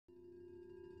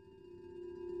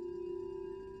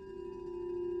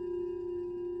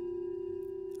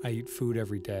I eat food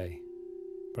every day,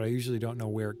 but I usually don't know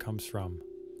where it comes from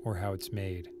or how it's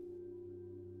made.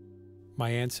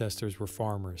 My ancestors were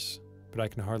farmers, but I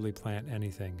can hardly plant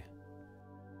anything.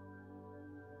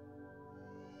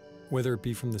 Whether it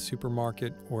be from the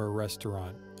supermarket or a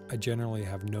restaurant, I generally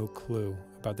have no clue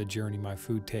about the journey my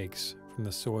food takes from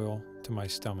the soil to my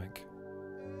stomach.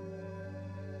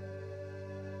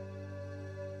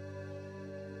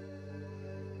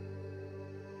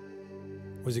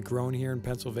 Was it grown here in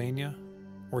Pennsylvania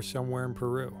or somewhere in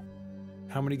Peru?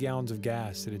 How many gallons of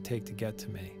gas did it take to get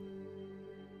to me?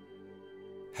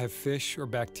 Have fish or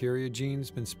bacteria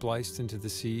genes been spliced into the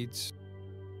seeds?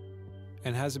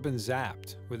 And has it been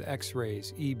zapped with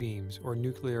X-rays, E-beams, or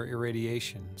nuclear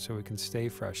irradiation so it can stay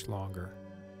fresh longer?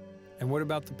 And what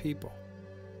about the people?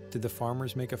 Did the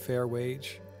farmers make a fair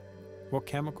wage? What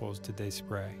chemicals did they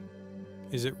spray?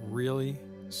 Is it really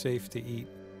safe to eat?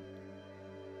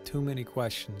 Too many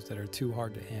questions that are too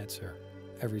hard to answer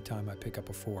every time I pick up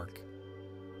a fork.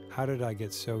 How did I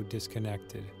get so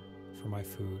disconnected from my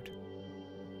food?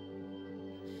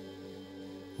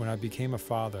 When I became a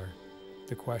father,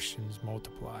 the questions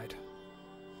multiplied.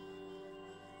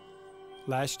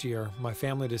 Last year, my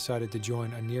family decided to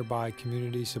join a nearby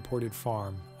community-supported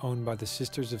farm owned by the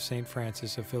Sisters of St.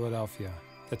 Francis of Philadelphia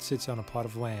that sits on a plot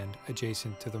of land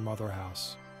adjacent to the mother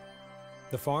house.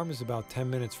 The farm is about 10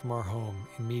 minutes from our home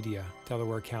in Media,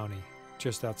 Delaware County,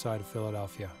 just outside of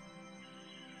Philadelphia.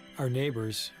 Our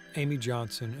neighbors, Amy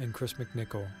Johnson and Chris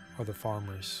McNichol, are the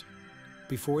farmers.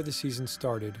 Before the season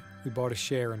started, we bought a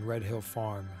share in Red Hill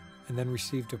Farm and then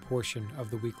received a portion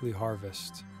of the weekly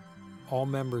harvest. All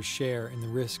members share in the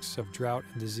risks of drought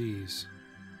and disease,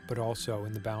 but also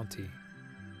in the bounty.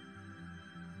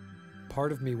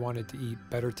 Part of me wanted to eat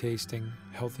better tasting,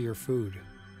 healthier food.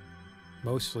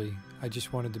 Mostly, I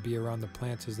just wanted to be around the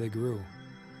plants as they grew,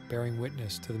 bearing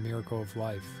witness to the miracle of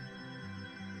life.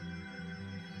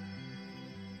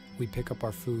 We pick up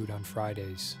our food on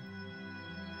Fridays.